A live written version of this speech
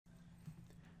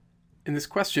In this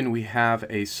question, we have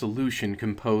a solution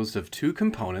composed of two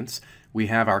components. We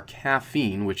have our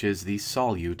caffeine, which is the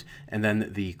solute, and then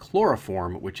the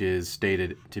chloroform, which is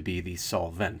stated to be the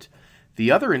solvent. The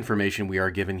other information we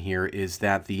are given here is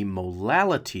that the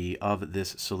molality of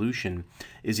this solution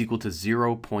is equal to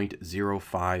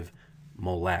 0.05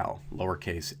 molal,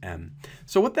 lowercase m.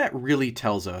 So what that really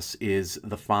tells us is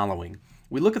the following.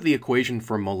 We look at the equation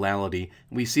for molality,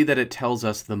 and we see that it tells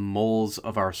us the moles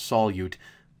of our solute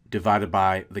divided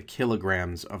by the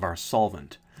kilograms of our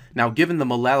solvent. Now, given the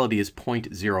molality is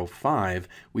 0.05,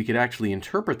 we could actually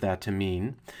interpret that to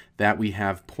mean that we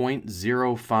have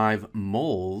 0.05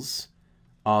 moles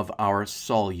of our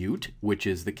solute, which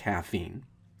is the caffeine.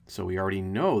 So we already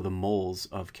know the moles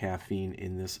of caffeine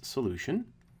in this solution.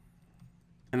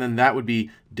 And then that would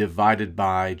be divided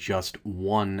by just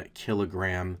 1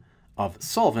 kilogram of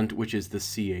solvent, which is the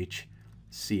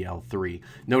CHCl3.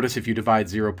 Notice if you divide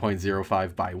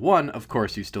 0.05 by 1, of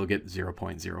course you still get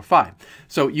 0.05.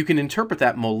 So you can interpret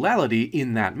that molality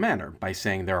in that manner by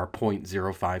saying there are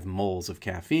 0.05 moles of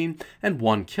caffeine and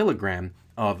 1 kilogram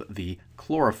of the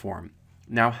chloroform.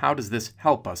 Now, how does this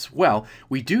help us? Well,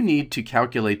 we do need to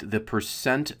calculate the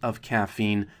percent of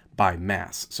caffeine by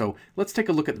mass. So let's take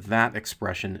a look at that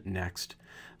expression next.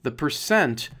 The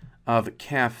percent of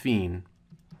caffeine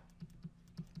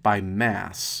by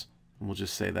mass, we'll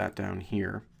just say that down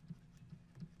here,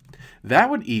 that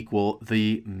would equal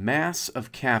the mass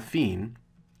of caffeine,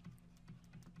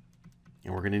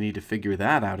 and we're going to need to figure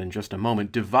that out in just a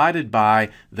moment, divided by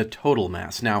the total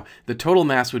mass. Now, the total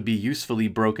mass would be usefully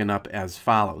broken up as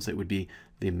follows. It would be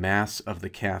the mass of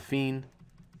the caffeine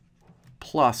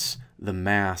plus the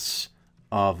mass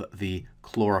of the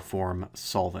chloroform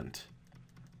solvent.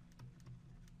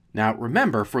 Now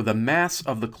remember, for the mass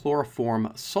of the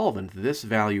chloroform solvent, this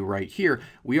value right here,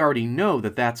 we already know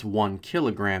that that's 1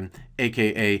 kilogram,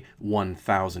 aka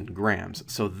 1,000 grams.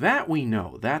 So that we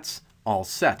know, that's all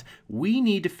set. We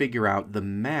need to figure out the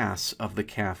mass of the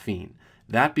caffeine.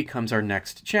 That becomes our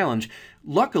next challenge.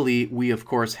 Luckily, we of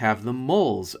course have the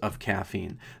moles of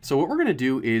caffeine. So what we're going to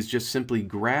do is just simply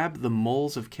grab the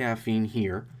moles of caffeine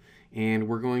here, and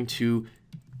we're going to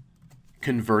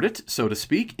convert it, so to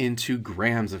speak, into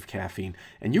grams of caffeine.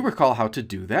 And you recall how to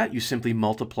do that. You simply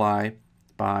multiply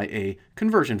by a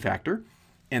conversion factor.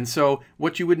 And so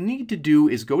what you would need to do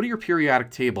is go to your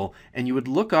periodic table and you would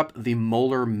look up the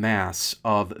molar mass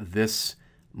of this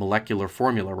molecular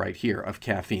formula right here of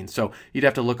caffeine. So you'd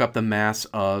have to look up the mass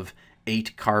of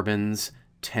 8 carbons,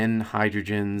 10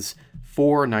 hydrogens,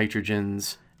 4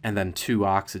 nitrogens, and then 2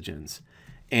 oxygens.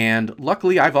 And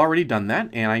luckily I've already done that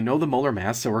and I know the molar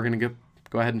mass, so we're going to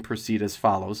go ahead and proceed as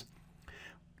follows.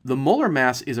 The molar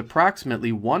mass is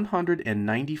approximately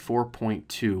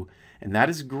 194.2, and that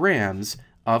is grams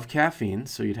of caffeine.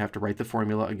 So you'd have to write the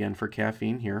formula again for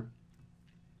caffeine here.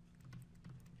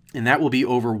 And that will be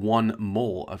over 1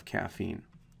 mole of caffeine.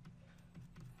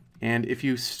 And if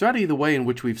you study the way in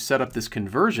which we've set up this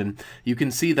conversion, you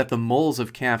can see that the moles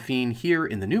of caffeine here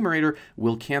in the numerator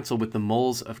will cancel with the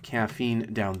moles of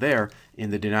caffeine down there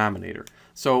in the denominator.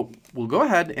 So we'll go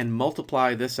ahead and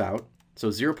multiply this out. So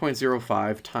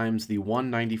 0.05 times the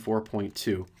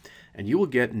 194.2, and you will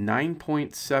get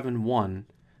 9.71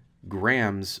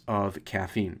 grams of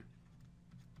caffeine.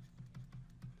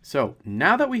 So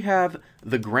now that we have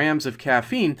the grams of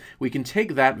caffeine, we can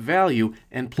take that value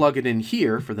and plug it in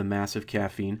here for the mass of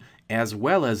caffeine, as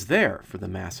well as there for the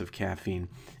mass of caffeine.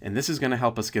 And this is going to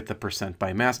help us get the percent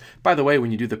by mass. By the way,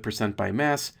 when you do the percent by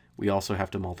mass, we also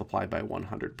have to multiply by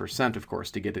 100%, of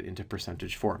course, to get it into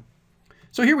percentage form.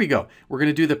 So here we go. We're going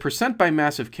to do the percent by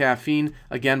mass of caffeine,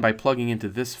 again, by plugging into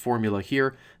this formula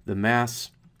here. The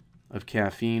mass of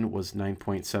caffeine was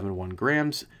 9.71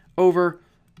 grams over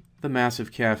the mass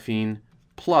of caffeine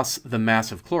plus the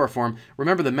mass of chloroform.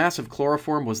 Remember, the mass of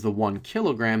chloroform was the 1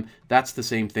 kilogram. That's the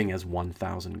same thing as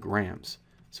 1,000 grams.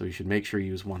 So you should make sure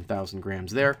you use 1,000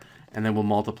 grams there, and then we'll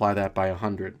multiply that by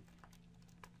 100.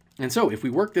 And so if we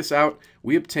work this out,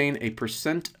 we obtain a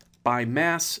percent by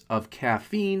mass of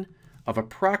caffeine of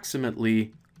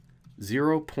approximately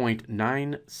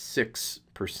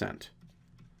 0.96%.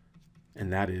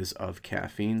 And that is of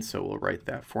caffeine. So we'll write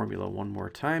that formula one more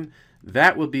time.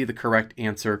 That will be the correct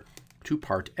answer to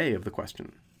part A of the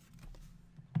question.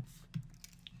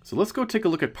 So let's go take a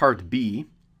look at part B.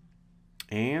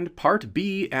 And part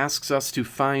B asks us to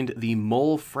find the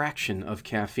mole fraction of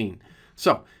caffeine.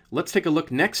 So let's take a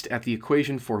look next at the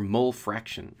equation for mole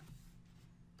fraction.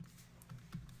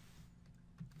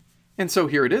 And so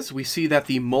here it is. We see that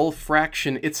the mole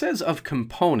fraction, it says of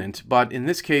component, but in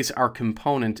this case, our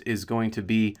component is going to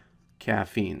be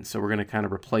caffeine. So we're going to kind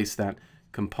of replace that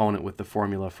component with the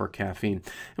formula for caffeine.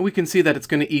 And we can see that it's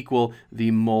going to equal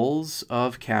the moles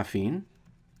of caffeine,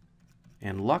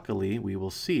 and luckily we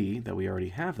will see that we already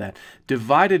have that,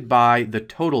 divided by the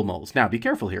total moles. Now be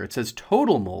careful here, it says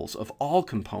total moles of all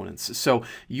components. So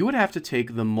you would have to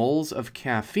take the moles of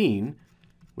caffeine,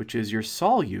 which is your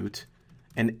solute,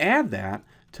 and add that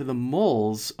to the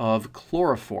moles of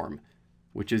chloroform,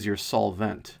 which is your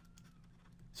solvent.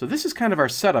 So this is kind of our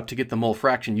setup to get the mole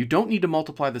fraction. You don't need to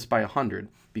multiply this by 100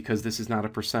 because this is not a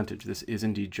percentage. This is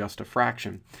indeed just a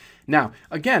fraction. Now,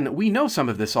 again, we know some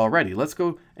of this already. Let's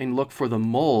go and look for the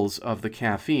moles of the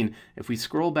caffeine. If we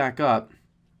scroll back up,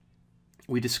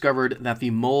 we discovered that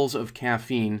the moles of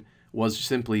caffeine was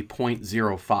simply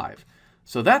 0.05.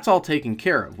 So that's all taken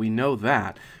care of. We know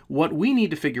that. What we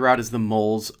need to figure out is the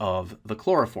moles of the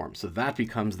chloroform. So that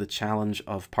becomes the challenge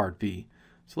of Part B.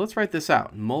 So let's write this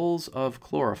out. Moles of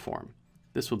chloroform.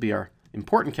 This will be our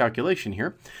important calculation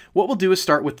here. What we'll do is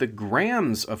start with the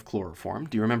grams of chloroform.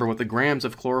 Do you remember what the grams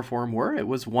of chloroform were? It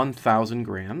was 1,000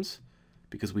 grams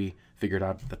because we figured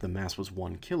out that the mass was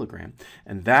 1 kilogram.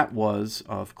 And that was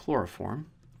of chloroform.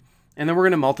 And then we're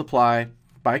going to multiply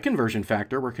by a conversion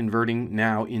factor. We're converting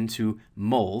now into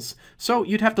moles. So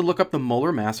you'd have to look up the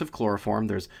molar mass of chloroform.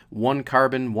 There's 1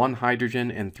 carbon, 1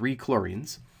 hydrogen, and 3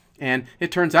 chlorines. And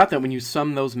it turns out that when you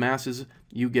sum those masses,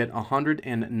 you get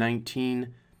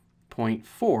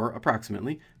 119.4,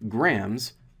 approximately,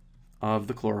 grams of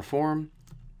the chloroform.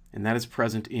 And that is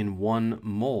present in 1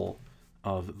 mole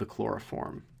of the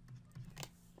chloroform.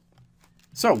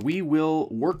 So we will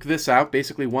work this out.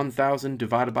 Basically 1,000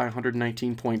 divided by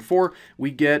 119.4. We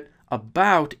get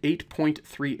about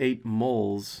 8.38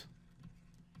 moles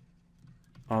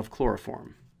of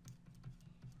chloroform.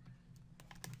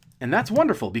 And that's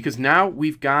wonderful because now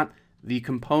we've got the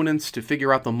components to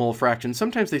figure out the mole fraction.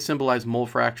 Sometimes they symbolize mole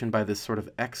fraction by this sort of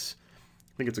X.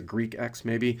 I think it's a Greek X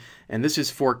maybe. And this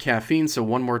is for caffeine, so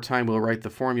one more time we'll write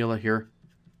the formula here.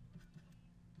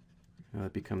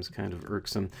 That becomes kind of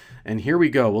irksome. And here we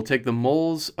go. We'll take the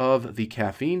moles of the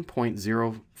caffeine,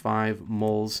 0.05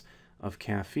 moles of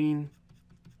caffeine.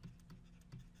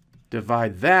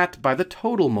 Divide that by the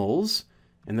total moles,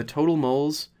 and the total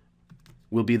moles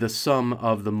will be the sum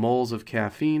of the moles of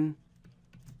caffeine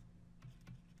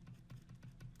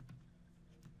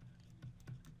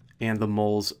and the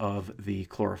moles of the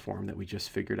chloroform that we just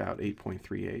figured out,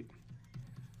 8.38.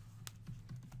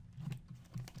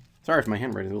 Sorry if my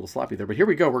handwriting is a little sloppy there, but here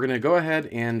we go. We're going to go ahead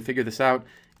and figure this out,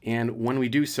 and when we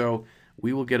do so,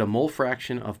 we will get a mole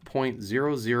fraction of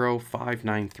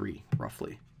 0.00593,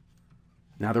 roughly.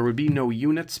 Now, there would be no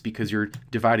units because you're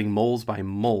dividing moles by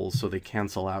moles, so they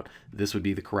cancel out. This would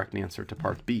be the correct answer to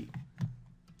Part B.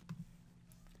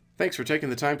 Thanks for taking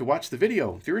the time to watch the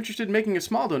video. If you're interested in making a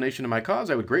small donation to my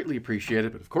cause, I would greatly appreciate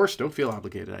it, but of course, don't feel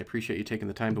obligated. I appreciate you taking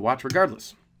the time to watch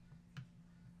regardless.